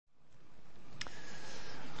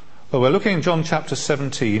Well, we're looking at John chapter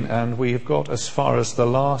 17, and we've got as far as the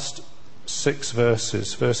last 6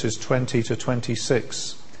 verses, verses 20 to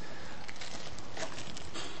 26.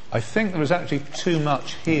 I think there is actually too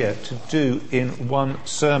much here to do in one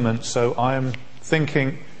sermon, so I am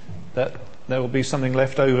thinking that there will be something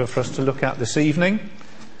left over for us to look at this evening.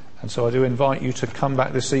 And so I do invite you to come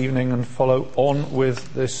back this evening and follow on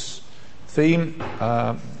with this theme.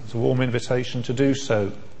 It's a warm invitation to do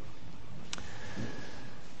so.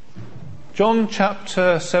 John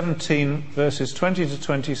chapter 17, verses 20 to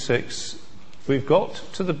 26, we've got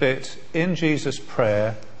to the bit in Jesus'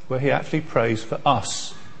 prayer where he actually prays for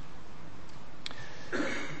us.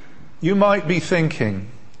 You might be thinking,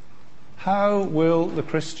 how will the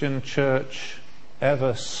Christian church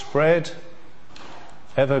ever spread,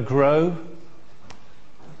 ever grow?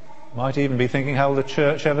 Might even be thinking, how will the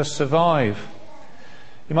church ever survive?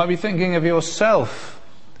 You might be thinking of yourself.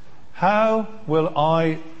 How will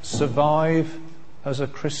I survive as a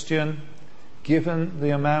Christian, given the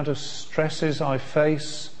amount of stresses I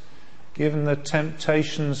face, given the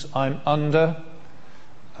temptations I'm under?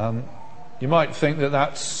 You might think that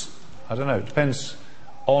that's, I don't know, it depends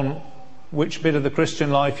on which bit of the Christian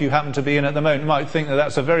life you happen to be in at the moment. You might think that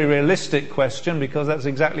that's a very realistic question because that's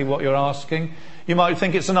exactly what you're asking. You might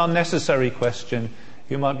think it's an unnecessary question.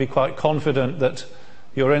 You might be quite confident that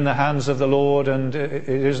you're in the hands of the Lord and it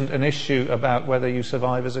isn't an issue about whether you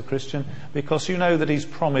survive as a Christian because you know that he's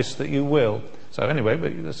promised that you will. So anyway,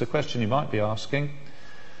 that's a question you might be asking.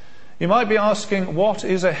 You might be asking, what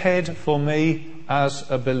is ahead for me as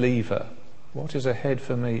a believer? What is ahead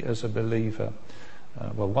for me as a believer?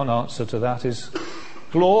 Well, one answer to that is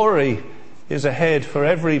glory is ahead for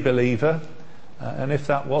every believer. And if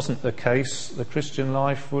that wasn't the case, the Christian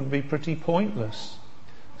life would be pretty pointless.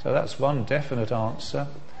 So that's one definite answer.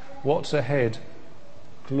 What's ahead?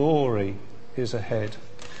 Glory is ahead.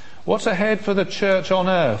 What's ahead for the church on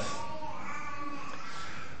earth?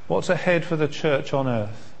 What's ahead for the church on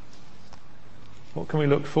earth? What can we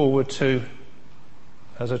look forward to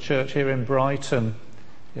as a church here in Brighton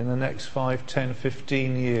in the next 5, 10,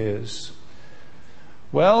 15 years?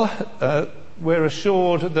 Well, we're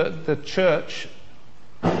assured that the church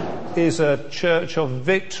is a church of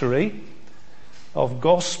victory, of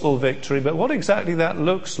gospel victory, but what exactly that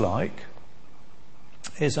looks like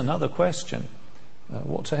is another question.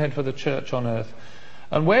 What's ahead for the church on earth?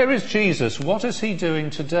 And where is Jesus? What is he doing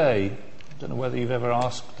today? I don't know whether you've ever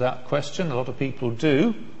asked that question. A lot of people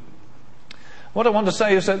do. What I want to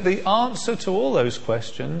say is that the answer to all those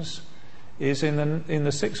questions is in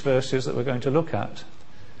the 6 verses that we're going to look at.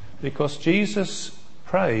 Because Jesus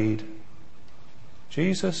prayed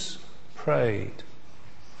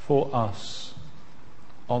for us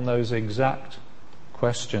on those exact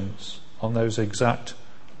questions, on those exact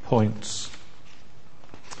points.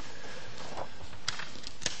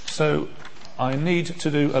 So I need to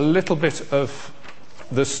do a little bit of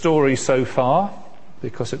the story so far,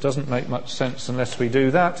 because it doesn't make much sense unless we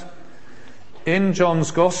do that. In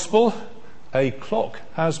John's Gospel, a clock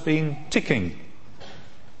has been ticking.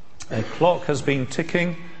 A clock has been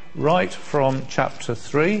ticking right from chapter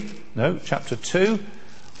 2,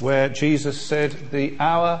 where Jesus said, the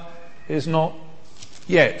hour is not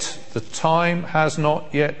yet, the time has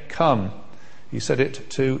not yet come. He said it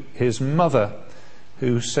to his mother,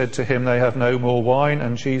 who said to him, they have no more wine,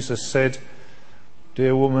 and Jesus said,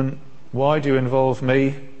 dear woman, why do you involve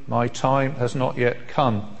me? My time has not yet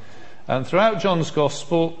come. And throughout John's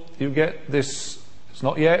Gospel, you get this, it's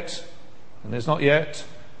not yet, and it's not yet,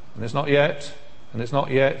 and it's not yet, and it's not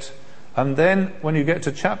yet. And then when you get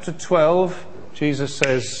to chapter 12, Jesus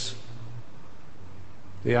says,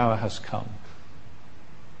 the hour has come.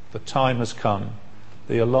 The time has come.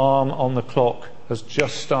 The alarm on the clock has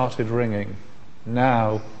just started ringing.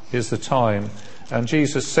 Now is the time. And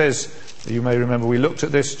Jesus says, you may remember we looked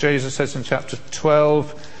at this, Jesus says in chapter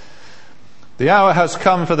 12, the hour has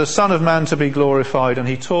come for the Son of Man to be glorified, and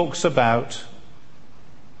he talks about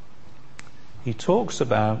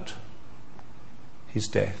his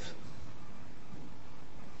death.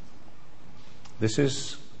 This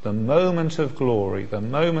is the moment of glory, the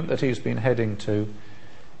moment that he's been heading to.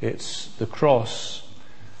 It's the cross.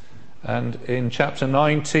 And in chapter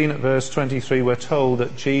 19 at verse 23 we're told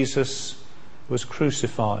that Jesus was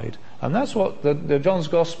crucified. And that's what the John's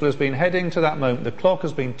Gospel has been heading to, that moment. The clock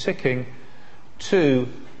has been ticking to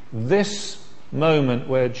this moment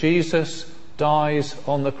where Jesus dies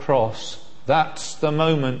on the cross. That's the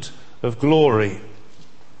moment of glory.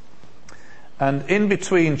 And in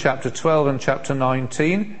between chapter 12 and chapter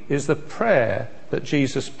 19 is the prayer that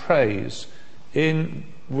Jesus prays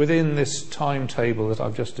within this timetable that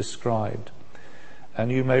I've just described.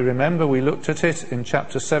 And you may remember we looked at it in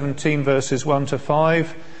chapter 17, verses 1 to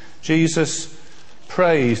 5. Jesus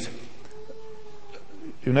prayed.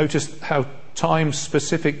 You notice how time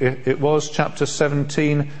specific it was, chapter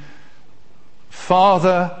 17.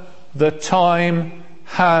 Father, the time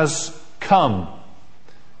has come.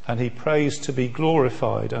 And he prays to be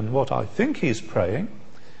glorified. And what I think he's praying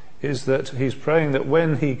is that he's praying that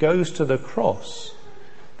when he goes to the cross,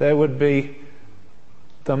 there would be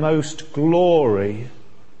the most glory,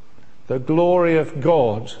 the glory of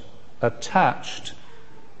God attached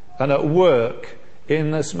and at work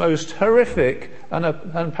in this most horrific and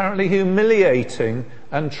apparently humiliating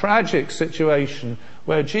and tragic situation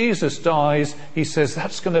where Jesus dies. He says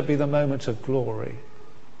that's going to be the moment of glory.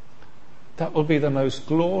 That will be the most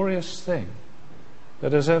glorious thing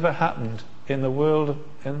that has ever happened in the world,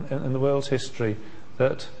 in the world's history,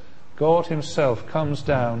 that God himself comes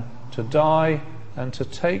down to die and to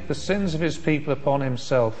take the sins of his people upon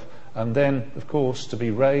himself, and then, of course, to be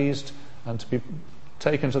raised and to be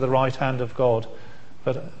taken to the right hand of God.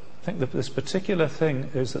 But I think that this particular thing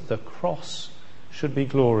is that the cross should be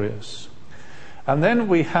glorious. And then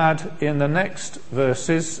we had in the next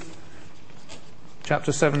verses,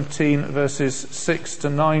 chapter 17, verses 6 to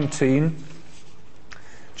 19,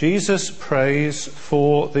 Jesus prays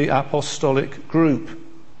for the apostolic group.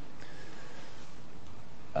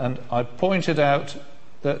 And I pointed out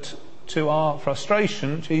that to our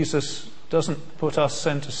frustration, Jesus doesn't put us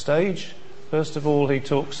centre stage. First of all, he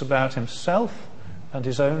talks about himself and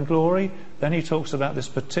his own glory. Then he talks about this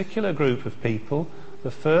particular group of people, the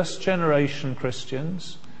first generation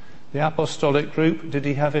Christians, the apostolic group. Did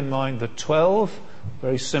he have in mind the 12?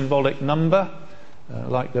 Very symbolic number.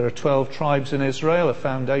 Like there are 12 tribes in Israel, a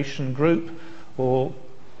foundation group, or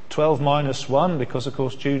 12 minus 1, because of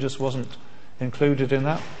course Judas wasn't included in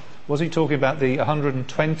that. Was he talking about the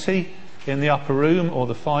 120 in the upper room, or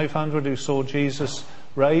the 500 who saw Jesus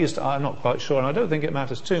raised? I'm not quite sure, and I don't think it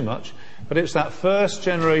matters too much. But it's that first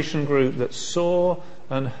generation group that saw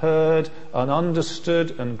and heard and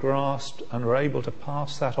understood and grasped and were able to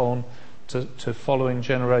pass that on to following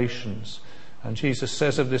generations. And Jesus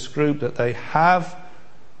says of this group that they have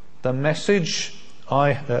the message,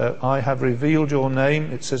 I have revealed your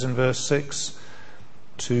name, it says in verse 6,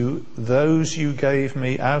 to those you gave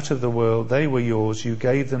me out of the world, they were yours, you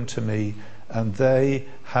gave them to me, and they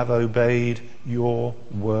have obeyed your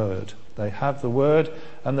word. They have the word,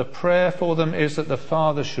 and the prayer for them is that the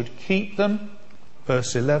Father should keep them.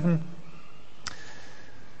 Verse 11.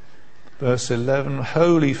 Verse 11,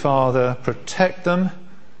 Holy Father, protect them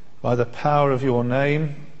by the power of your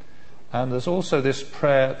name. And there's also this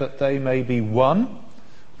prayer that they may be one.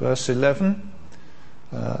 Verse 11,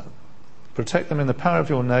 protect them in the power of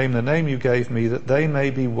your name, the name you gave me, that they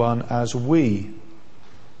may be one as we.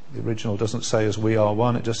 The original doesn't say as we are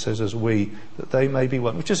one, it just says as we, that they may be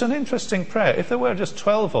one, which is an interesting prayer. If there were just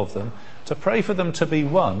 12 of them, to pray for them to be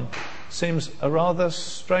one seems a rather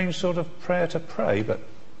strange sort of prayer to pray. But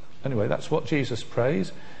anyway, that's what Jesus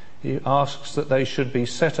prays. He asks that they should be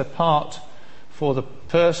set apart for the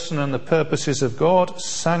person and the purposes of God.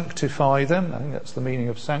 Sanctify them. I think that's the meaning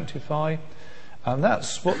of sanctify. And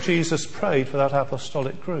that's what Jesus prayed for that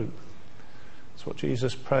apostolic group. That's what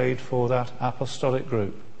Jesus prayed for that apostolic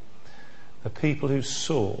group. The people who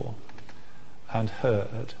saw and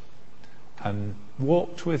heard and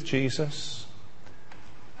walked with Jesus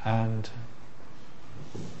and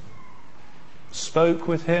spoke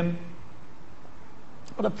with him.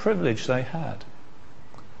 What a privilege they had.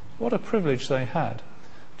 What a privilege they had.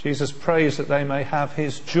 Jesus prays that they may have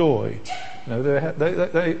his joy. You know,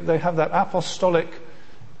 they have that apostolic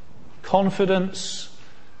confidence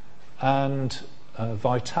and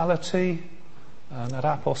vitality and that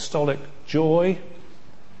apostolic joy.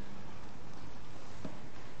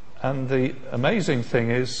 And the amazing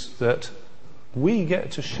thing is that we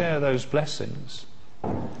get to share those blessings.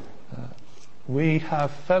 We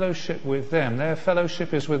have fellowship with them. Their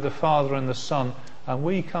fellowship is with the Father and the Son, and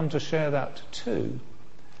we come to share that too.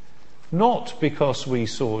 Not because we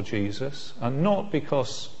saw Jesus, and not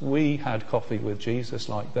because we had coffee with Jesus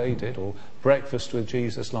like they did, or breakfast with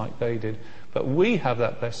Jesus like they did, but we have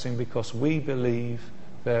that blessing because we believe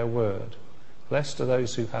their word. Blessed are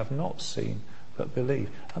those who have not seen but believe.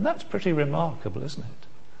 And that's pretty remarkable, isn't it?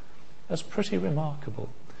 That's pretty remarkable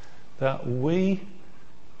that we,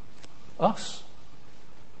 us,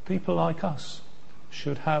 people like us,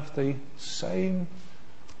 should have the same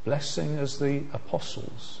blessing as the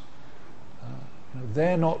apostles.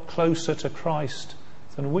 They're not closer to Christ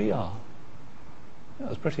than we are.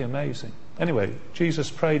 That's pretty amazing. Anyway, Jesus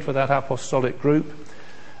prayed for that apostolic group,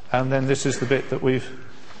 and then this is the bit that we've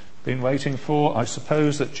been waiting for, I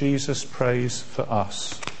suppose that Jesus prays for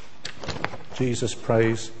us. Jesus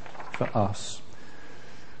prays for us.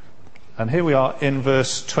 And here we are in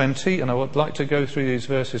verse 20, and I would like to go through these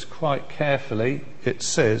verses quite carefully. It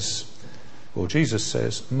says, or Jesus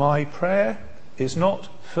says, "My prayer is not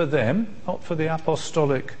for them," not for the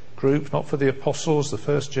apostolic group, not for the apostles, the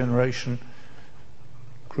first generation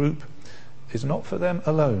group, is not for them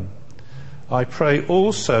alone. "I pray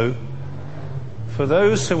also for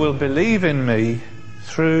those who will believe in me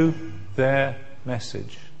through their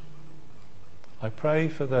message." I pray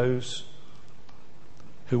for those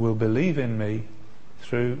who will believe in me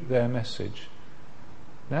through their message.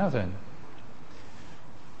 Now then,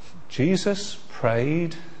 Jesus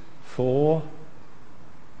prayed for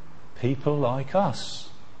people like us.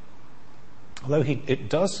 Although he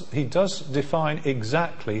does define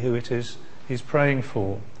exactly who it is he's praying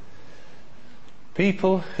for.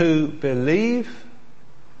 People who believe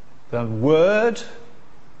the word,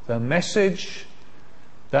 the message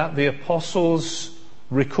that the apostles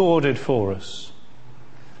recorded for us.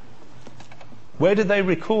 Where did they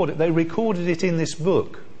record it? They recorded it in this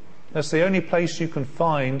book. That's the only place you can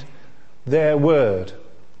find their word.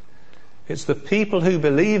 It's the people who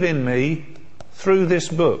believe in me through this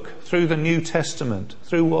book, through the New Testament,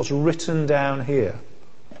 through what's written down here.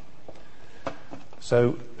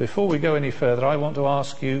 So before we go any further, I want to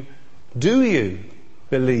ask you, do you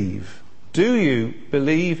believe? Do you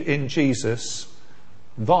believe in Jesus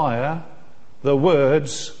via the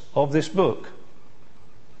words of this book?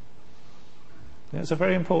 It's a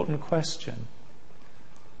very important question.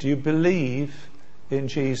 Do you believe in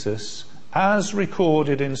Jesus as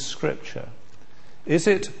recorded in Scripture? Is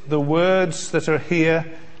it the words that are here,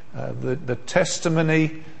 the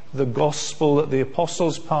testimony, the gospel that the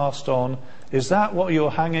apostles passed on? Is that what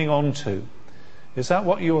you're hanging on to? Is that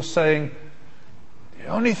what you're saying? The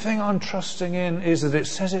only thing I'm trusting in is that it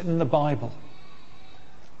says it in the Bible.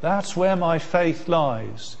 That's where my faith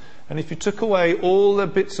lies. And if you took away all the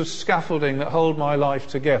bits of scaffolding that hold my life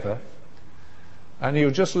together, and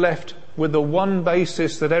you're just left with the one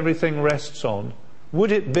basis that everything rests on,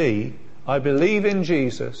 would it be, I believe in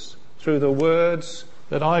Jesus through the words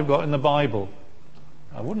that I've got in the Bible?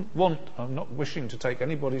 I'm not wishing to take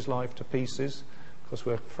anybody's life to pieces, because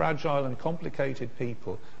we're fragile and complicated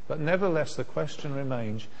people. But nevertheless, the question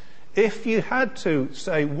remains, if you had to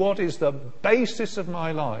say, what is the basis of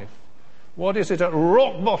my life? What is it at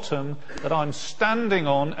rock bottom that I'm standing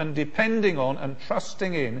on and depending on and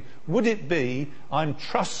trusting in? Would it be, I'm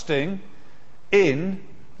trusting in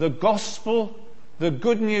the gospel, the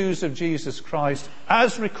good news of Jesus Christ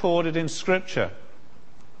as recorded in Scripture?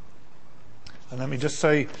 And let me just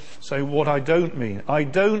say what I don't mean. I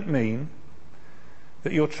don't mean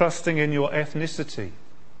that you're trusting in your ethnicity.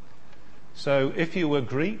 So if you were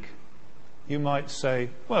Greek, you might say,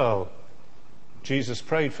 well, Jesus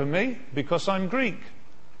prayed for me because I'm Greek.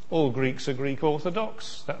 All Greeks are Greek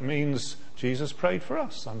Orthodox. That means Jesus prayed for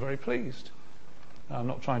us. I'm very pleased. I'm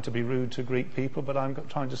not trying to be rude to Greek people, but I'm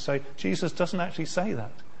trying to say Jesus doesn't actually say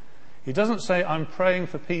that. He doesn't say, I'm praying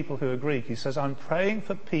for people who are Greek. He says, I'm praying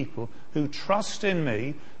for people who trust in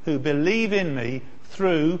me, who believe in me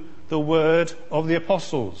through the word of the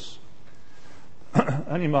apostles.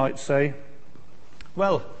 And you might say,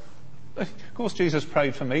 well, of course Jesus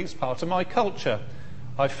prayed for me. It's part of my culture.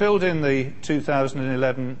 I filled in the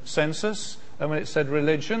 2011 census, and when it said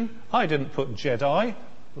religion, I didn't put Jedi,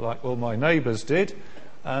 like all my neighbours did.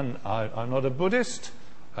 And I'm not a Buddhist.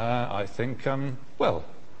 I think, I'm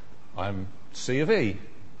C of E.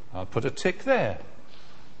 I'll put a tick there.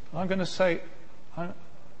 I'm going to say, I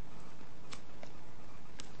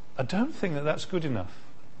don't think that that's good enough.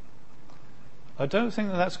 I don't think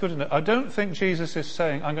that that's good enough. I don't think Jesus is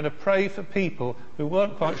saying, I'm going to pray for people who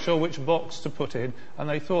weren't quite sure which box to put in, and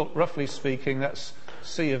they thought, roughly speaking, that's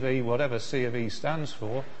C of E, whatever C of E stands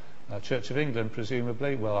for. Church of England,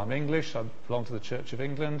 presumably. Well, I'm English, I belong to the Church of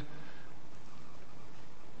England.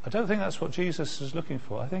 I don't think that's what Jesus is looking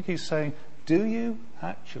for. I think he's saying, do you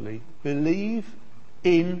actually believe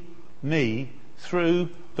in me through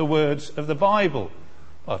the words of the Bible?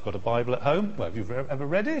 Well, I've got a Bible at home. Well, have you ever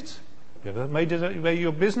read it? Have you ever made it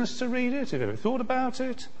your business to read it? Have you ever thought about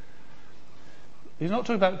it? He's not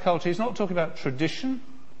talking about culture. He's not talking about tradition.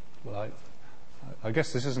 Well, I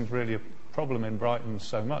guess this isn't really a problem in Brighton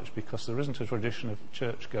so much because there isn't a tradition of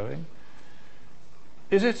church going.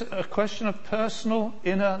 Is it a question of personal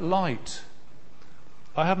inner light?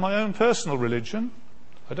 I have my own personal religion.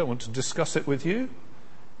 I don't want to discuss it with you,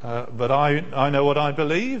 but I know what I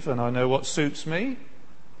believe and I know what suits me,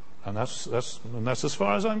 and that's as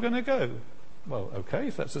far as I'm going to go. well, okay,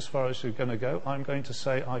 if that's as far as you're going to go, I'm going to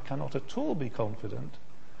say I cannot at all be confident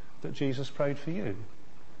that Jesus prayed for you.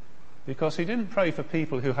 Because he didn't pray for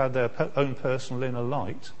people who had their own personal inner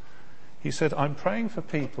light. He said, I'm praying for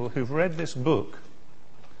people who've read this book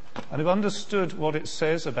and have understood what it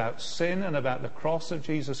says about sin and about the cross of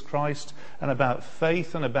Jesus Christ and about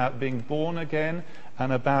faith and about being born again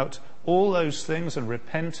and about all those things and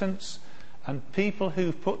repentance, and people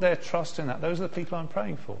who've put their trust in that. Those are the people I'm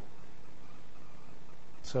praying for.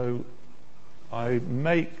 So I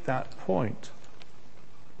make that point.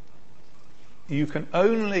 You can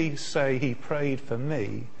only say he prayed for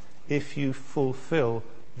me if you fulfill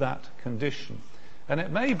that condition. And it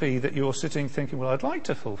may be that you're sitting thinking, well, I'd like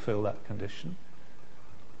to fulfill that condition.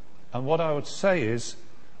 And what I would say is,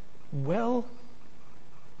 well,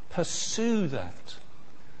 pursue that.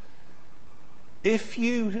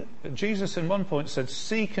 Jesus in one point said,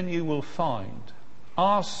 seek and you will find.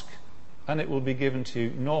 Ask and it will be given to you.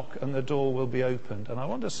 Knock and the door will be opened. And I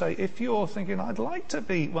want to say, if you're thinking, I'd like to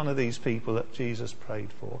be one of these people that Jesus prayed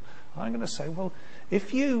for, I'm going to say, well,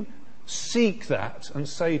 if you seek that and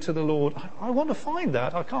say to the Lord, I want to find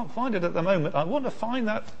that. I can't find it at the moment. I want to find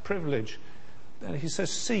that privilege. Then he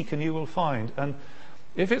says, seek and you will find. And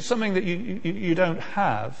if it's something that you don't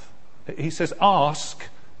have, he says, ask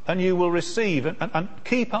and you will receive. And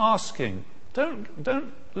keep asking.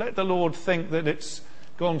 Don't let the Lord think that it's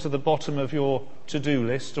gone to the bottom of your to-do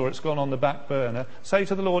list or it's gone on the back burner. Say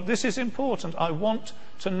to the Lord, this is important. I want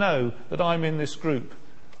to know that I'm in this group.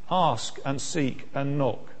 Ask and seek and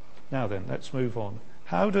knock. Now then, let's move on.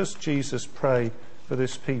 How does Jesus pray for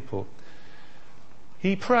this people?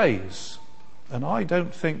 He prays, and I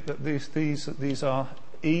don't think that these are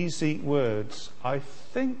easy words. I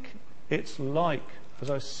think it's like, as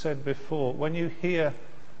I said before, when you hear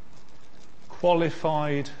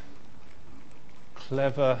qualified,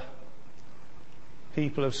 clever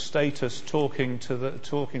people of status talking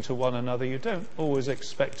to one another, you don't always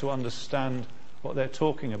expect to understand what they're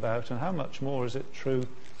talking about, and how much more is it true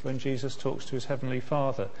when Jesus talks to his heavenly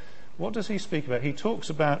Father. What does he speak about? He talks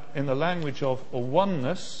about, in the language of a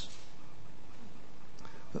oneness,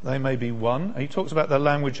 that they may be one. He talks about the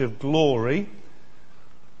language of glory.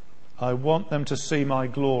 I want them to see my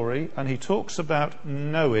glory. And he talks about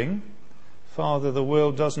knowing. Father, the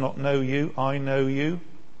world does not know you. I know you.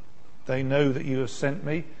 They know that you have sent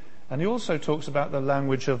me. And he also talks about the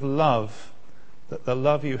language of love, that the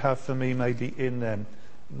love you have for me may be in them.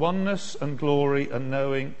 Oneness and glory and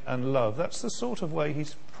knowing and love. That's the sort of way he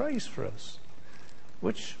prays for us.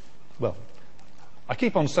 Which, well, I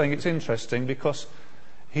keep on saying it's interesting because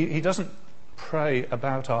he doesn't pray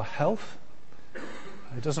about our health.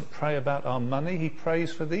 He doesn't pray about our money. He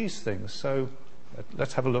prays for these things. So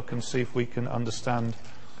let's have a look and see if we can understand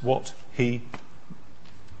what he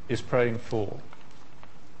is praying for.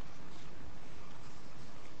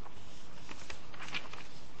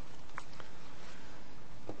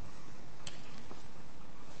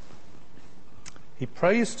 He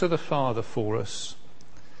prays to the Father for us.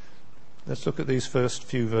 Let's look at these first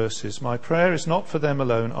few verses. My prayer is not for them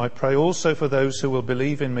alone. I pray also for those who will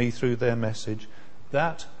believe in me through their message,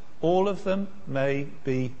 that all of them may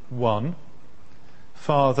be one.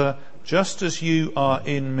 Father, just as you are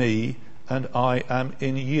in me and I am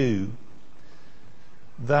in you,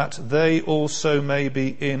 that they also may be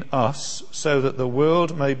in us, so that the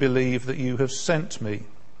world may believe that you have sent me.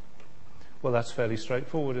 Well, that's fairly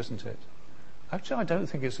straightforward, isn't it? Actually, I don't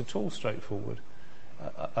think it's at all straightforward.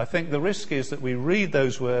 I think the risk is that we read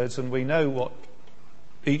those words and we know what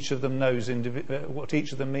each of them knows, what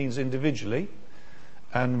each of them means individually,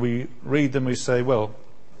 and we read them, we say, well,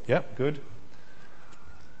 yeah, good.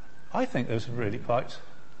 I think those are really quite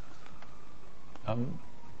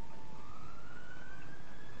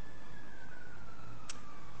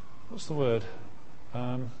what's the word?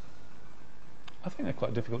 I think they're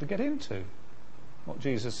quite difficult to get into, what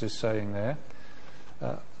Jesus is saying there.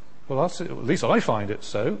 Well, at least I find it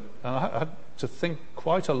so. And I had to think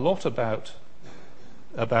quite a lot about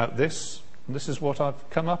this. And this is what I've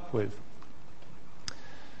come up with.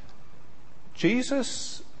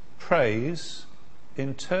 Jesus prays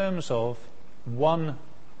in terms of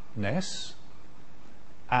oneness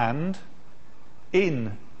and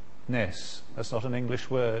inness. That's not an English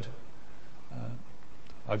word.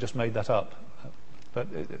 I just made that up. But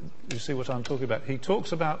you see what I'm talking about. He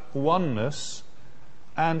talks about oneness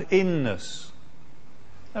and inness.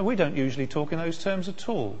 Now, we don't usually talk in those terms at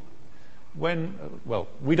all.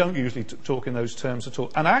 We don't usually talk in those terms at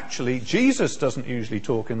all. And actually, Jesus doesn't usually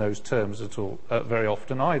talk in those terms at all, very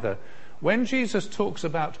often either. When Jesus talks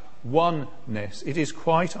about oneness, it is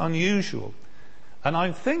quite unusual. And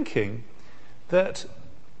I'm thinking that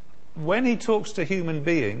when he talks to human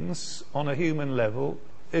beings on a human level,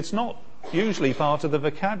 it's not usually part of the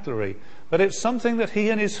vocabulary, but it's something that he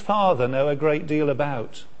and his Father know a great deal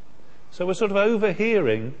about. So we're sort of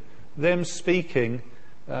overhearing them speaking,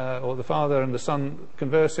 or the Father and the Son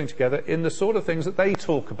conversing together in the sort of things that they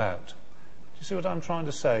talk about. Do you see what I'm trying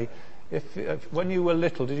to say? If when you were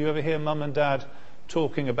little, did you ever hear Mum and Dad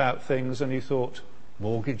talking about things and you thought,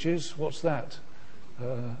 mortgages, what's that?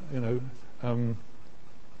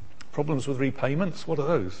 Problems with repayments, what are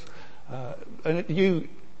those? And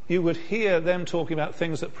you would hear them talking about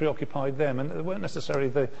things that preoccupied them, and they weren't necessarily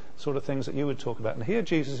the sort of things that you would talk about. And here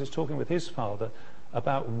Jesus is talking with his Father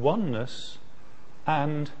about oneness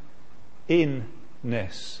and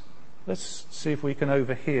inness. Let's see if we can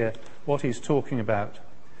overhear what he's talking about.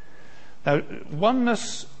 Now,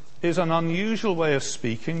 oneness is an unusual way of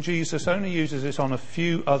speaking. Jesus only uses it on a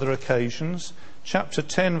few other occasions. Chapter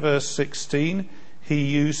 10, verse 16, he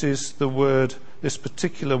uses this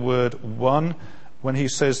particular word, one, when he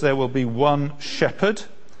says there will be one shepherd.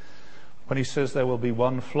 When he says there will be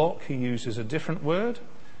one flock, he uses a different word.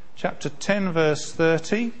 Chapter 10, verse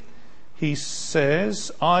 30, he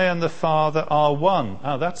says, I and the Father are one.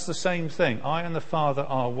 Now, that's the same thing. I and the Father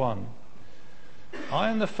are one. I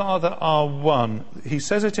and the Father are one. He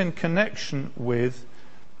says it in connection with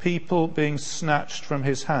people being snatched from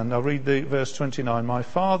his hand. I'll read the verse 29. My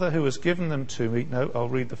Father who has given them to me. No, I'll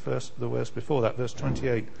read the verse before that, verse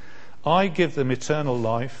 28. I give them eternal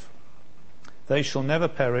life. They shall never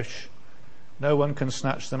perish. No one can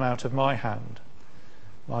snatch them out of my hand.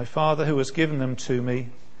 My Father who has given them to me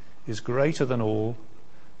is greater than all.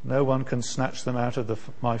 No one can snatch them out of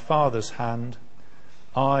my Father's hand.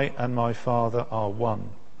 I and my Father are one.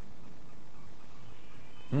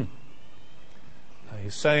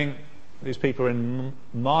 He's saying these people are in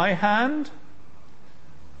my hand.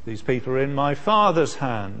 These people are in my Father's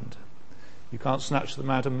hand. You can't snatch them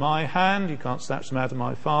out of my hand. You can't snatch them out of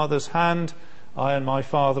my Father's hand. I and my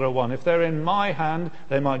Father are one. If they're in my hand,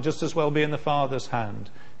 they might just as well be in the Father's hand.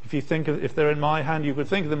 If they're in my hand, you could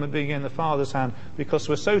think of them as being in the Father's hand, because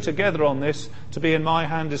we're so together on this. To be in my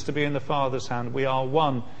hand is to be in the Father's hand. We are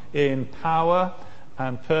one in power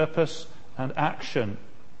and purpose and action.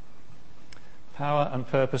 Power and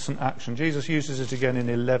purpose and action. Jesus uses it again in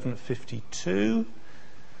 11:52,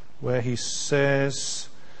 where he says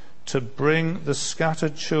to bring the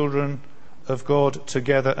scattered children of God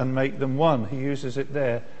together and make them one. He uses it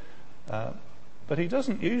there. But he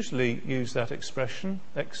doesn't usually use that expression,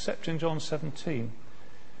 except in John 17.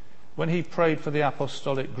 When he prayed for the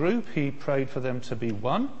apostolic group, he prayed for them to be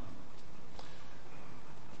one.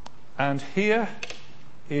 And here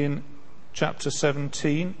in chapter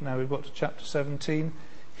 17, now we've got to chapter 17,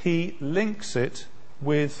 he links it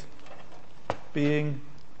with he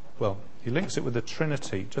links it with the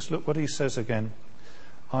Trinity. Just look what he says again.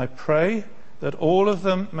 I pray that all of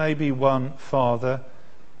them may be one, Father,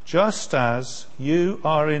 just as you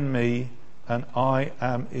are in me and I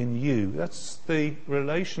am in you. That's the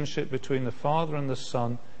relationship between the Father and the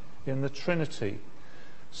Son in the Trinity.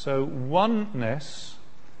 So oneness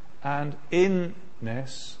and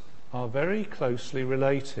inness are very closely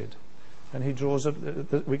related. And he draws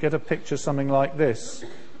we get a picture something like this,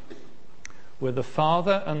 with the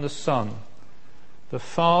Father and the Son. The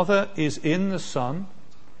Father is in the Son,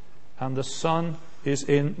 and the Son is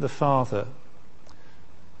in the Father.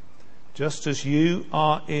 Just as you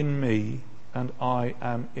are in me and I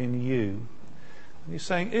am in you. And he's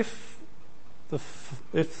saying if the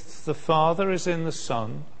Father is in the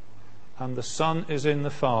Son and the Son is in the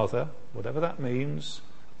Father, whatever that means,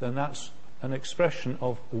 then that's an expression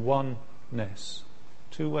of oneness.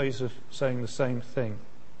 Two ways of saying the same thing.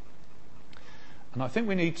 And I think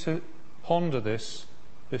we need to ponder this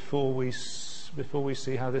before we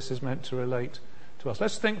see how this is meant to relate to us.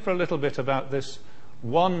 Let's think for a little bit about this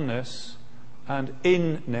oneness and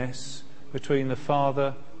inness between the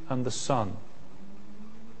Father and the Son.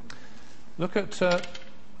 Look at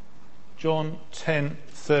John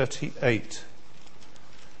 10:38.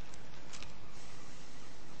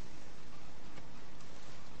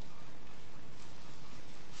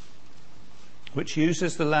 Which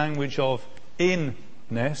uses the language of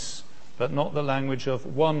inness, but not the language of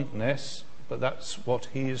oneness, but that's what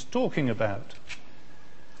he is talking about.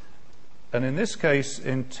 And in this case,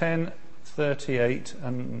 in 10:38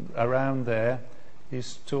 and around there,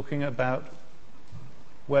 he's talking about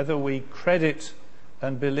whether we credit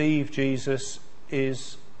and believe Jesus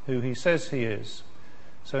is who he says he is.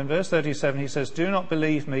 So in verse 37 he says, do not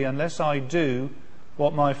believe me unless I do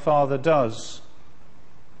what my Father does.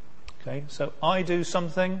 Okay, so I do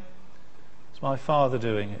something, it's my Father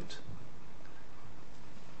doing it.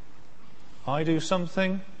 I do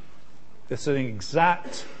something that's an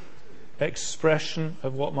exact expression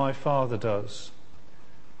of what my Father does.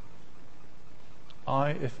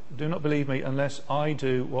 Do not believe me unless I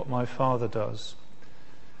do what my Father does.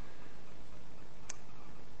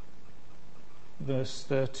 Verse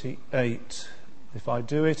 38. If I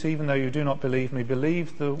do it, even though you do not believe me,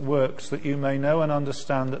 believe the works, that you may know and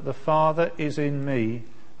understand that the Father is in me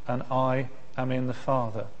and I am in the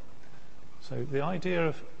Father. So the idea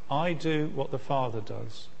of I do what the Father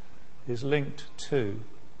does is linked to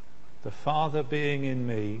the Father being in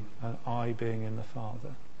me and I being in the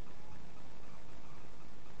Father.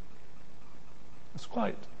 It's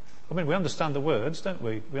quite... we understand the words, don't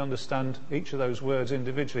we? We understand each of those words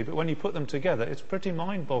individually, but when you put them together, it's pretty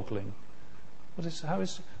mind-boggling.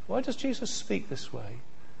 Why does Jesus speak this way?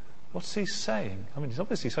 What's he saying? He's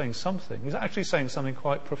obviously saying something. He's actually saying something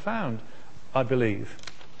quite profound, I believe.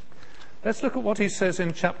 Let's look at what he says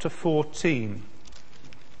in chapter 14.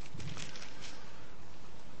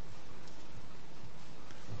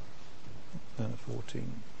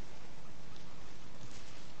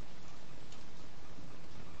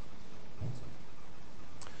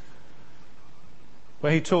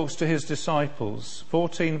 Where he talks to his disciples.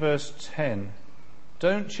 14 verse 10.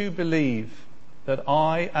 Don't you believe that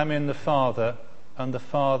I am in the Father and the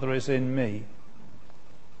Father is in me?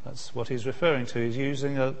 That's what he's referring to. He's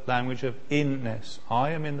using a language of inness. I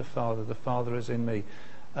am in the Father is in me.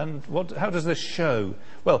 And how does this show?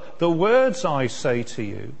 Well, the words I say to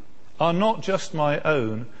you are not just my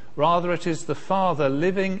own, rather it is the Father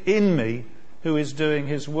living in me who is doing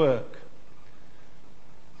his work.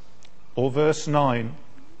 Or verse 9,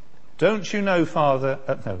 don't you know,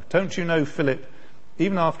 Philip,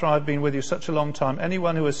 even after I've been with you such a long time,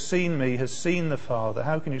 anyone who has seen me has seen the Father.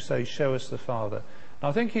 How can you say, show us the Father? And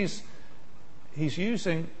I think he's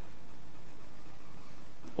using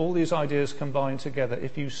all these ideas combined together.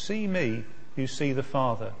 If you see me, you see the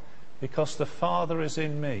Father, because the Father is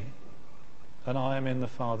in me and I am in the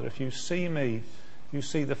Father. If you see me, you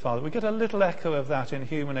see the Father. We get a little echo of that in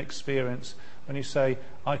human experience when you say,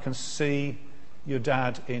 I can see your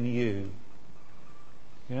dad in you.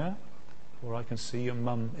 Yeah? Or I can see your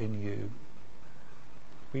mum in you.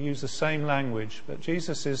 We use the same language, but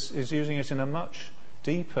Jesus is using it in a much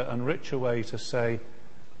deeper and richer way to say,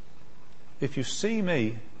 if you see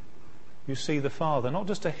me, you see the Father. Not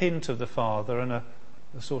just a hint of the Father and a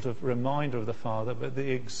sort of reminder of the Father, but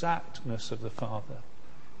the exactness of the Father.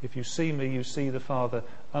 If you see me, you see the Father.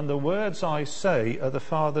 And the words I say are the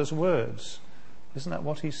Father's words. Isn't that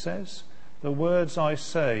what he says? The words I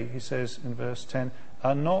say, he says in verse 10,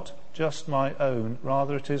 are not just my own,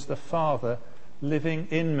 rather it is the Father living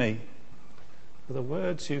in me. For the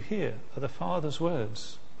words you hear are the Father's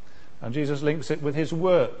words. And Jesus links it with his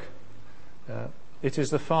work. It is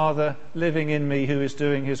the Father living in me who is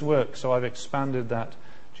doing his work. So I've expanded that.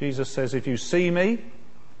 Jesus says, if you see me,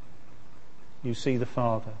 you see the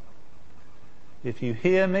Father. If you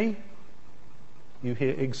hear me, you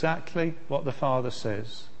hear exactly what the Father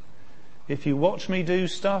says. If you watch me do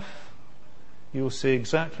stuff, you will see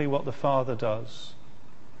exactly what the Father does.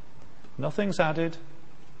 Nothing's added,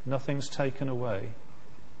 nothing's taken away.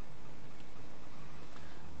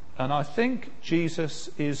 And I think Jesus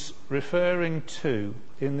is referring to,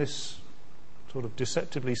 in this sort of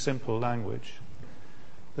deceptively simple language,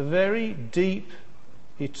 the very deep,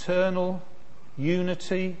 eternal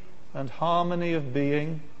unity and harmony of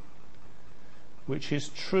being which is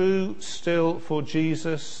true still for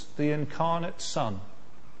Jesus, the incarnate Son.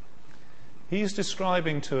 He's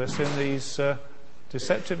describing to us in these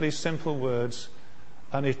deceptively simple words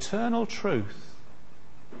an eternal truth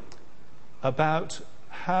about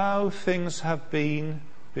how things have been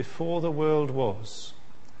before the world was.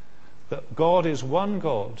 That God is one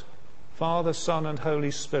God, Father, Son and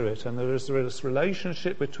Holy Spirit, and there is this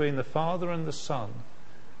relationship between the Father and the Son,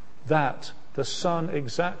 that the Son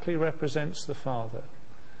exactly represents the Father.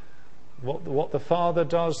 What the Father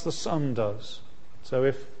does, the Son does. So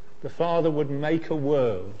if the Father would make a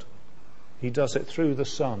world, he does it through the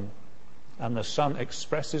Son, and the Son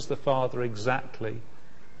expresses the Father exactly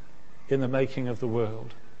in the making of the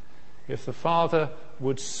world. If the Father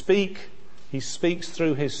would speak, he speaks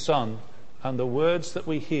through his Son, and the words that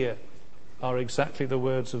we hear are exactly the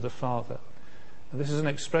words of the Father. And this is an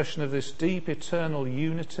expression of this deep eternal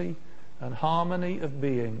unity and harmony of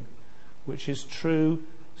being, which is true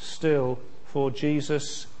still for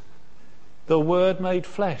Jesus, the Word made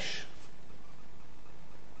flesh.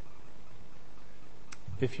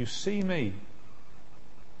 If you see me,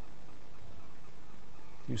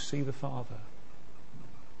 you see the Father.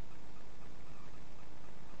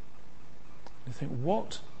 You think,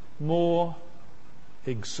 what more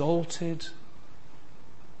exalted,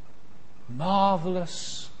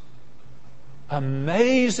 marvellous,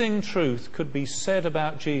 amazing truth could be said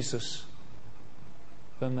about Jesus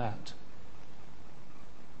than that?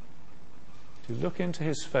 If you look into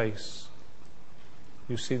his face,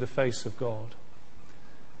 you see the face of God.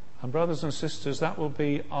 And brothers and sisters, that will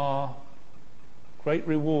be our great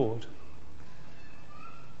reward,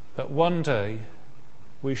 that one day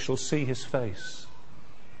we shall see his face.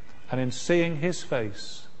 And in seeing his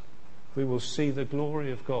face, we will see the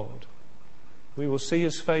glory of God. We will see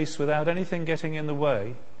his face without anything getting in the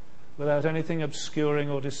way, without anything obscuring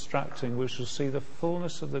or distracting. We shall see the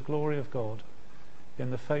fullness of the glory of God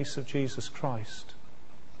in the face of Jesus Christ.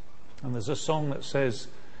 And there's a song that says,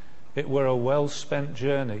 "It were a well-spent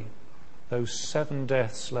journey, those 7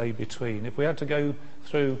 deaths lay between." If we had to go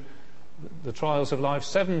through the trials of life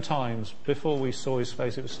 7 times before we saw his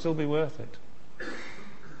face, it would still be worth it.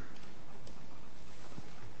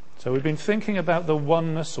 So we've been thinking about the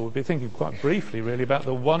oneness, or we've been thinking quite briefly really about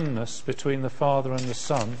the oneness between the Father and the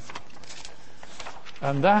Son.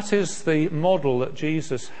 And that is the model that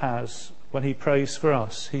Jesus has when he prays for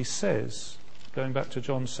us. He says, going back to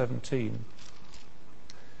John 17,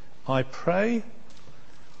 "I pray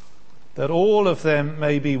that all of them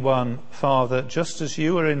may be one, Father, just as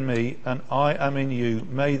you are in me and I am in you,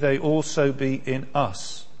 may they also be in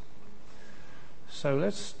us." So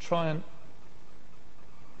let's try and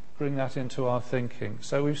bring that into our thinking.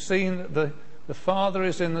 So we've seen that the Father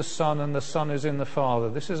is in the Son and the Son is in the Father.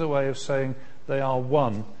 This is a way of saying they are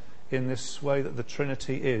one in this way that the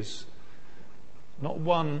Trinity is. Not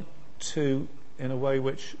one, two, in a way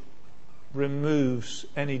which removes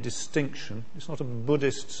any distinction. It's not a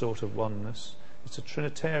Buddhist sort of oneness. It's a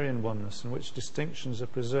Trinitarian oneness in which distinctions are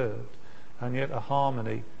preserved and yet a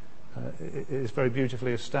harmony is very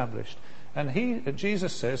beautifully established. And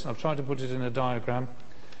Jesus says, and I've tried to put it in a diagram,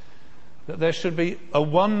 that there should be a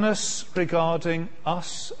oneness regarding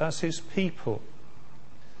us as his people.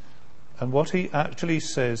 And what he actually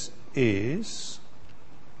says is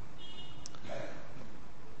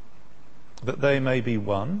that they may be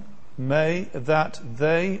one, may that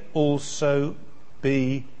they also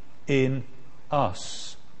be in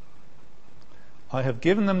us. I have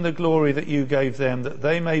given them the glory that you gave them, that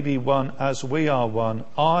they may be one as we are one,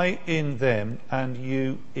 I in them and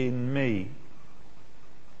you in me.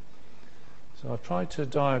 So I've tried to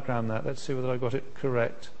diagram that. Let's see whether I got it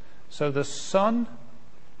correct. So the Son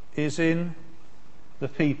is in the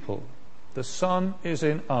people. The Son is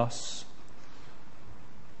in us.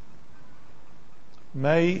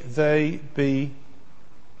 May they be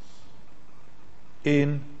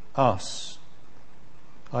in us.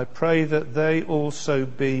 I pray that they also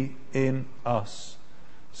be in us.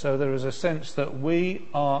 So there is a sense that we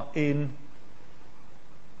are in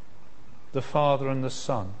the Father and the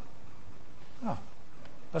Son.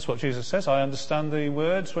 That's what Jesus says. I understand the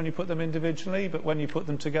words when you put them individually, but when you put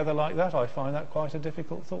them together like that, I find that quite a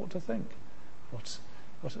difficult thought to think.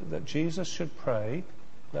 That Jesus should pray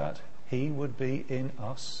that he would be in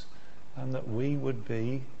us and that we would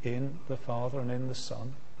be in the Father and in the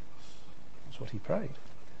Son. That's what he prayed.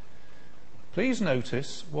 Please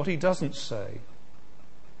notice what he doesn't say.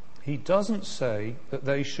 He doesn't say that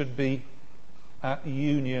they should be at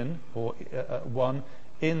union or at one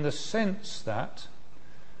in the sense that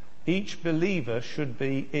each believer should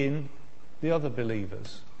be in the other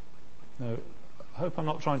believers. Now, I hope I'm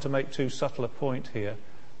not trying to make too subtle a point here.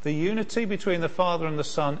 The unity between the Father and the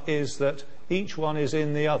Son is that each one is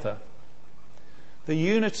in the other. The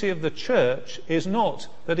unity of the church is not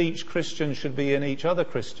that each Christian should be in each other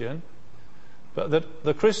Christian, but that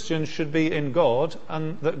the Christians should be in God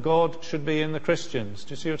and that God should be in the Christians.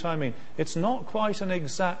 Do you see what I mean? It's not quite an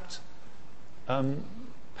exact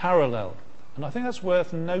parallel. And I think that's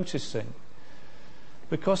worth noticing,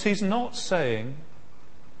 because he's not saying,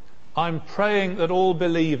 I'm praying that all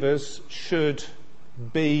believers should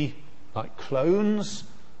be like clones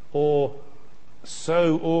or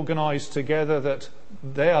so organised together that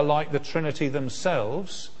they are like the Trinity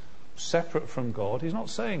themselves, separate from God. He's not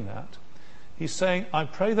saying that. He's saying, I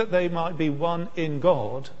pray that they might be one in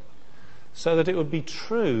God, so that it would be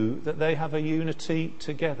true that they have a unity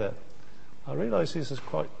together. I realise this is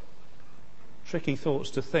quite tricky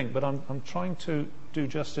thoughts to think, but I'm trying to do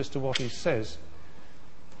justice to what he says.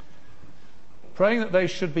 Praying that they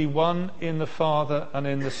should be one in the Father and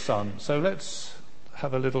in the Son. So let's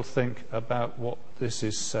have a little think about what this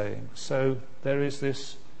is saying. So there is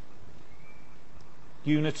this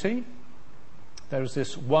unity, there is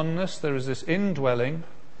this oneness, there is this indwelling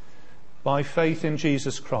by faith in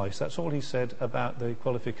Jesus Christ. That's all he said about the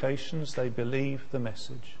qualifications. They believe the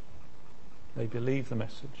message. They believe the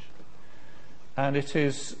message. And it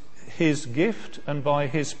is his gift and by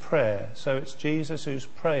his prayer. So it's Jesus who's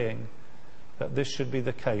praying that this should be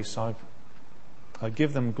the case. I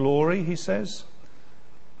give them glory, he says.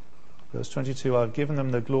 Verse 22, I've given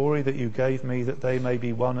them the glory that you gave me, that they may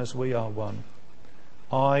be one as we are one.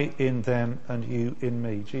 I in them and you in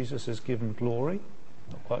me. Jesus has given glory.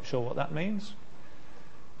 Not quite sure what that means.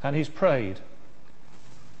 And he's prayed.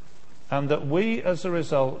 And that we, as a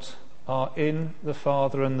result, are in the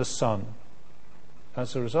Father and the Son.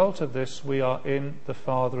 As a result of this, we are in the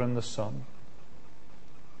Father and the Son.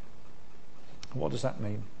 What does that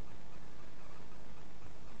mean?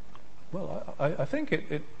 Well, I think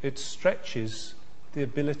it stretches the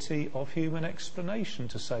ability of human explanation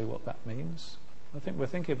to say what that means. I think we're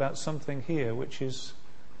thinking about something here which is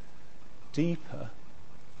deeper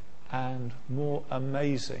and more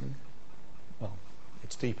amazing. Well,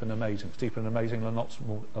 it's deep and amazing. It's deeper and amazing than lots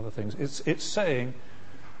more other things. It's saying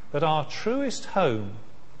that our truest home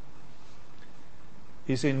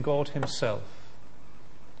is in God himself.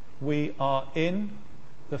 We are in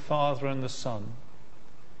the Father and the Son.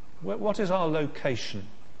 What is our location?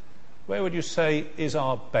 Where would you say is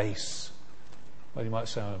our base? Well, you might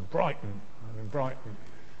say, I'm in Brighton.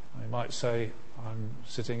 You might say, I'm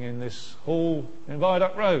sitting in this hall in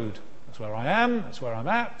Viaduct Road. That's where I am. That's where I'm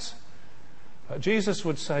at. Jesus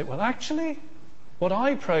would say, well, actually, what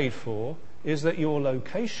I prayed for is that your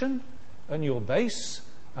location and your base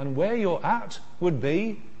and where you're at would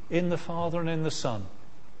be in the Father and in the Son.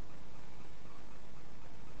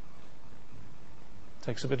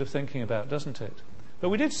 Takes a bit of thinking about, doesn't it? But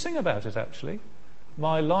we did sing about it, actually.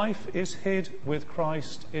 My life is hid with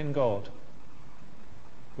Christ in God.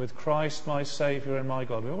 With Christ my Saviour and my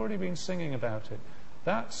God. We've already been singing about it.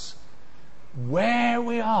 That's where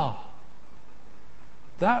we are.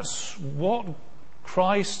 That's what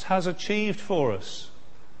Christ has achieved for us.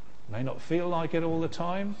 May not feel like it all the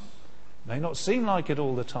time. May not seem like it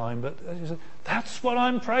all the time. But that's what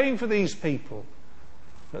I'm praying for these people.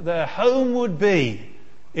 That their home would be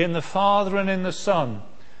in the Father and in the Son.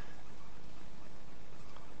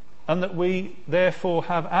 And that we therefore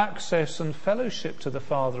have access and fellowship to the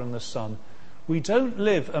Father and the Son. We don't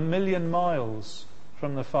live 1,000,000 miles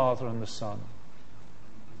from the Father and the Son.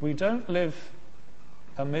 We don't live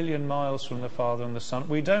 1,000,000 miles from the Father and the Son.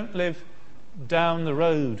 We don't live down the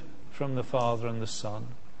road from the Father and the Son.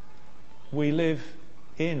 We live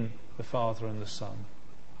in the Father and the Son.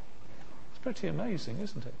 It's pretty amazing,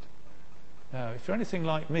 isn't it? Now, if you're anything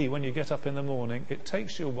like me, when you get up in the morning, it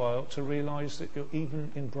takes you a while to realise that you're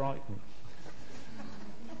even in Brighton.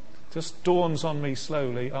 Just dawns on me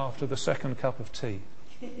slowly after the second cup of tea.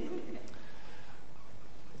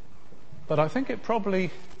 But I think it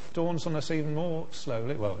probably dawns on us even more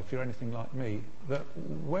slowly, well, if you're anything like me, that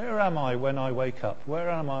where am I when I wake up? Where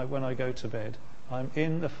am I when I go to bed? I'm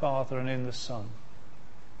in the Father and in the Son.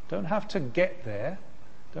 Don't have to get there.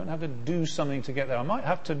 Don't have to do something to get there. I might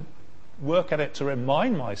have to work at it to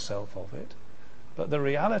remind myself of it. But the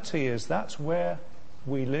reality is that's where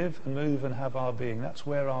we live and move and have our being. That's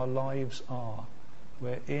where our lives are.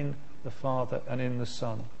 We're in the Father and in the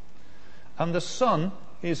Son. And the Son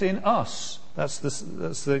is in us. That's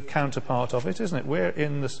the counterpart of it, isn't it? We're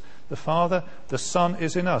in the Father. The Son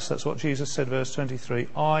is in us. That's what Jesus said, verse 23.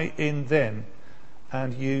 I in them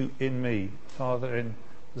and you in me. Father in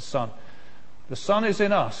the Son. The Son is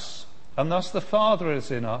in us, and thus the Father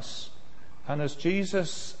is in us. And as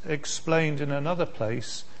Jesus explained in another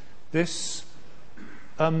place, this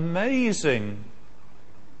amazing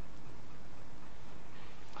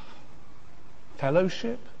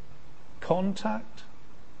fellowship, contact,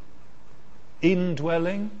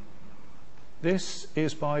 indwelling, this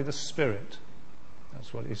is by the Spirit.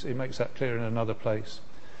 That's what he makes that clear in another place.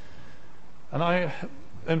 And I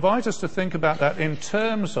invite us to think about that in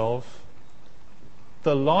terms of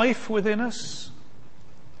the life within us,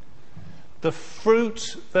 the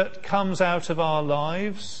fruit that comes out of our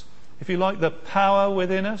lives, if you like, the power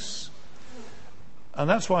within us. And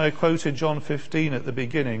that's why I quoted John 15 at the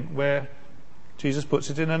beginning, where Jesus puts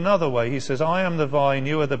it in another way. He says, I am the vine,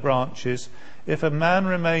 you are the branches. If a man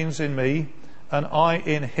remains in me and I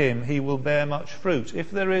in him, he will bear much fruit. If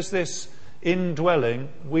there is this indwelling,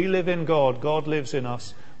 we live in God, God lives in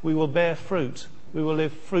us, we will bear fruit. We will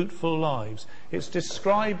live fruitful lives. It's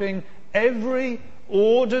describing every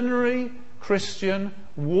ordinary Christian,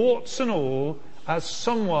 warts and all, as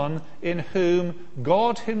someone in whom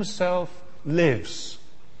God himself lives,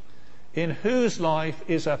 in whose life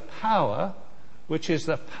is a power which is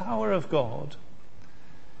the power of God.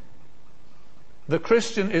 The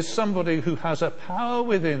Christian is somebody who has a power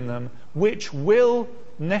within them which will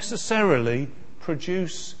necessarily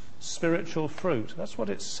produce spiritual fruit. That's what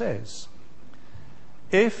it says.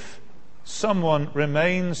 If someone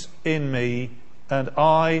remains in me and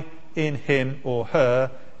I in him or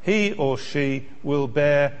her, he or she will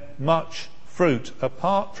bear much fruit.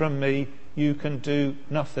 Apart from me, you can do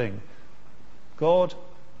nothing. God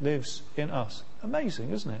lives in us.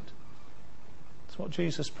 Amazing, isn't it? That's what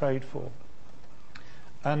Jesus prayed for.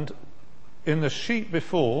 And in the sheet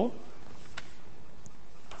before,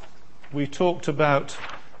 we talked about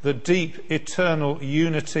the deep eternal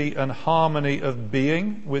unity and harmony of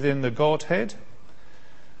being within the Godhead.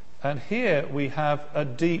 And here we have a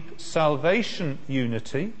deep salvation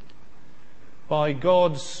unity by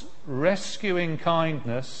God's rescuing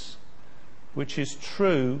kindness, which is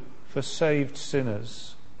true for saved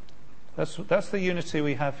sinners. That's the unity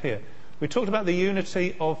we have here. We talked about the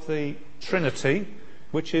unity of the Trinity,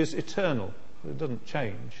 which is eternal. It doesn't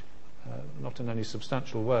change, not in any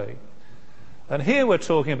substantial way. And here we're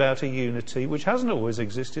talking about a unity which hasn't always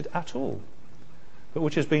existed at all, but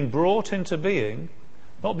which has been brought into being,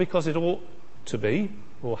 not because it ought to be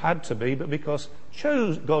or had to be, but because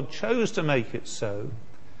God chose to make it so.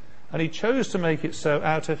 And he chose to make it so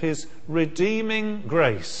out of his redeeming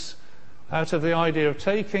grace, out of the idea of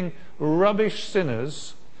taking rubbish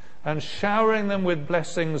sinners and showering them with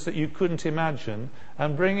blessings that you couldn't imagine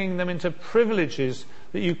and bringing them into privileges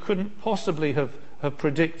that you couldn't possibly have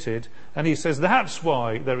predicted. And he says that's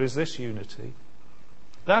why there is this unity.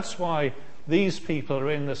 That's why these people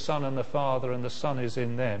are in the Son and the Father and the Son is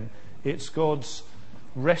in them. It's God's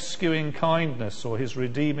rescuing kindness or his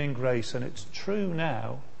redeeming grace, and it's true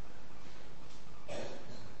now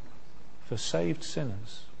for saved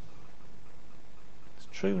sinners. It's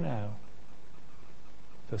true now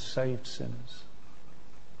for saved sinners.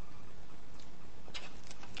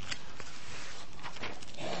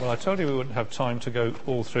 Well, I told you we wouldn't have time to go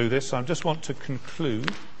all through this, so I just want to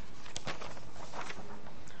conclude.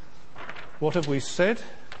 What have we said?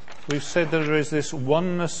 We've said that there is this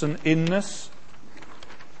oneness and inness.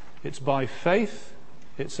 It's by faith.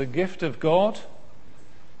 It's a gift of God.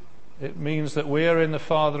 It means that we are in the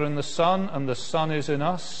Father and the Son, and the Son is in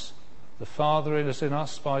us. The Father is in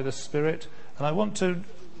us by the Spirit. And I want to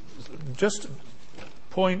just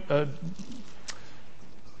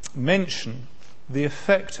mention the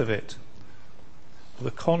effect of it,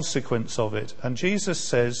 the consequence of it. And Jesus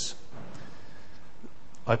says,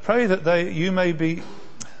 I pray that you may be,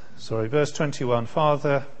 verse 21,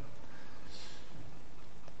 Father,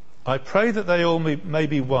 I pray that they all may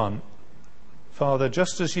be one, Father,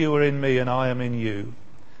 just as you are in me and I am in you,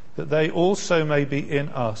 that they also may be in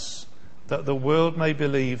us, that the world may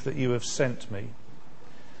believe that you have sent me.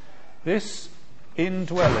 This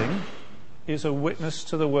indwelling is a witness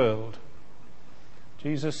to the world.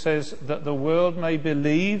 Jesus says that the world may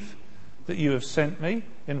believe that you have sent me.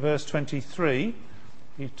 In verse 23,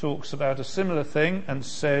 he talks about a similar thing and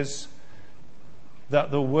says that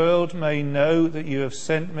the world may know that you have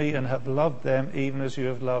sent me and have loved them even as you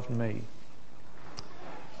have loved me.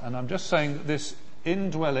 And I'm just saying that this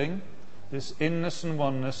indwelling, this inness and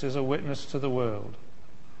oneness is a witness to the world.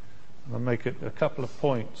 I'll make it a couple of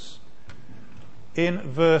points. In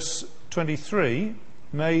verse 23,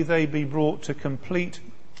 may they be brought to complete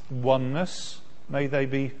oneness. May they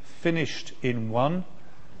be finished in one.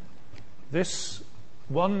 This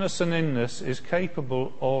oneness and inness is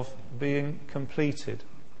capable of being completed.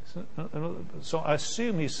 So I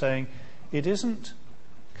assume he's saying it isn't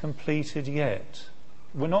completed yet.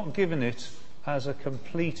 We're not given it as a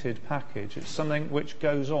completed package. It's something which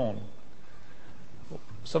goes on.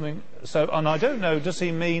 And I don't know, does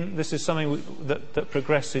he mean this is something that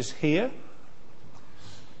progresses here?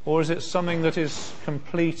 Or is it something that is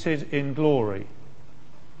completed in glory?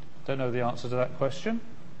 Don't know the answer to that question.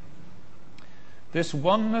 This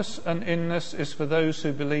oneness and inness is for those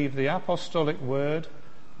who believe the apostolic word,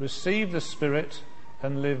 receive the Spirit,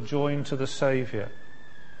 and live joined to the Saviour.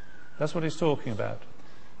 That's what he's talking about.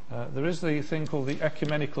 There is the thing called the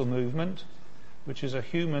ecumenical movement, which is a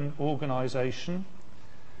human organisation.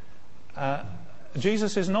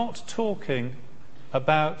 Jesus is not talking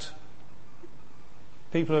about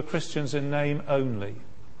people who are Christians in name only.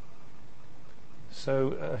 So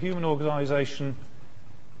a human organisation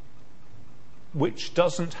which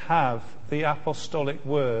doesn't have the apostolic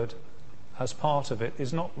word as part of it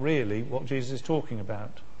is not really what Jesus is talking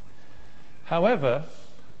about. However,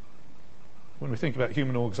 when we think about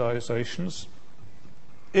human organisations,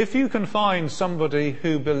 if you can find somebody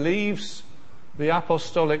who believes the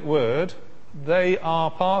apostolic word, they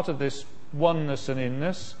are part of this oneness and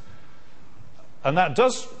inness, and that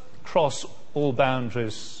does cross all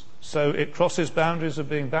boundaries So it crosses boundaries of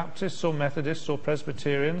being Baptists or Methodists or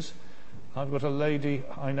Presbyterians. I've got a lady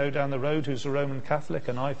I know down the road who's a Roman Catholic,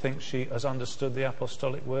 and I think she has understood the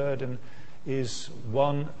apostolic word and is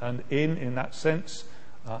one and in that sense.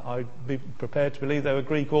 I'd be prepared to believe there were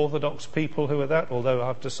Greek Orthodox people who are that, although I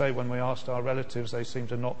have to say when we asked our relatives they seem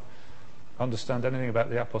to not understand anything about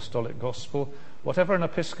the apostolic gospel. Whatever an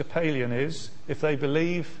Episcopalian is, if they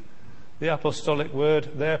believe the apostolic word,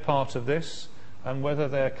 they're part of this. And whether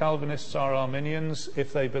they're Calvinists or Arminians,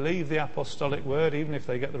 if they believe the apostolic word, even if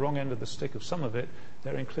they get the wrong end of the stick of some of it,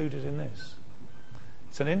 they're included in this.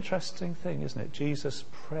 It's an interesting thing, isn't it? Jesus'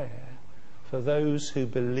 prayer for those who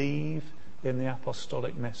believe in the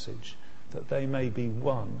apostolic message, that they may be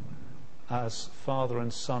one as Father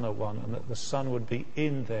and Son are one, and that the Son would be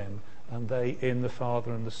in them and they in the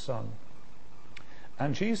Father and the Son.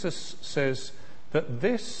 And Jesus says that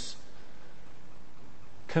this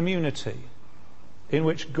community in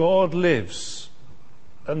which God lives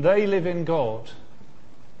and they live in God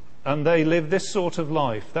and they live this sort of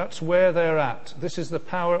life, that's where they're at. This is the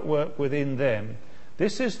power at work within them.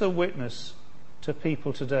 This is the witness to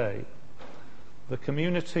people today. The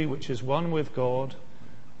community which is one with God,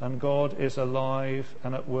 and God is alive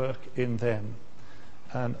and at work in them.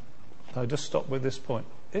 And I just stop with this point.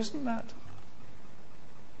 Isn't that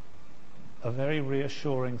a very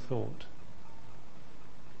reassuring thought?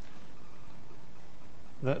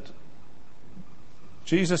 That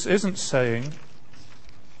Jesus isn't saying,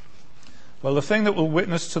 well, the thing that will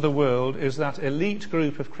witness to the world is that elite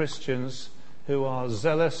group of Christians who are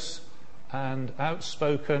zealous and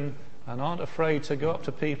outspoken and aren't afraid to go up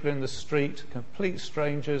to people in the street, complete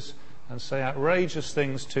strangers, and say outrageous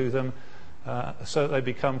things to them so that they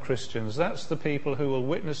become Christians. That's the people who will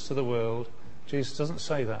witness to the world. Jesus doesn't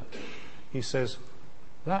say that. He says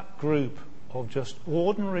that group of just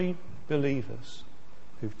ordinary believers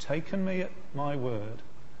who've taken me at my word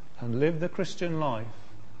and live the Christian life,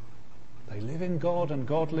 they live in God and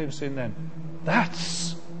God lives in them.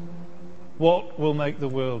 That's what will make the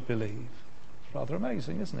world believe. It's rather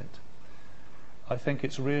amazing, isn't it? I think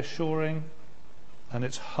it's reassuring and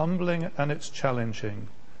it's humbling and it's challenging.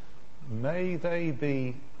 May they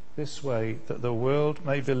be this way that the world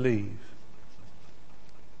may believe.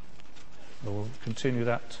 We'll continue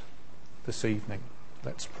that this evening.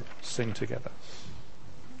 Let's sing together.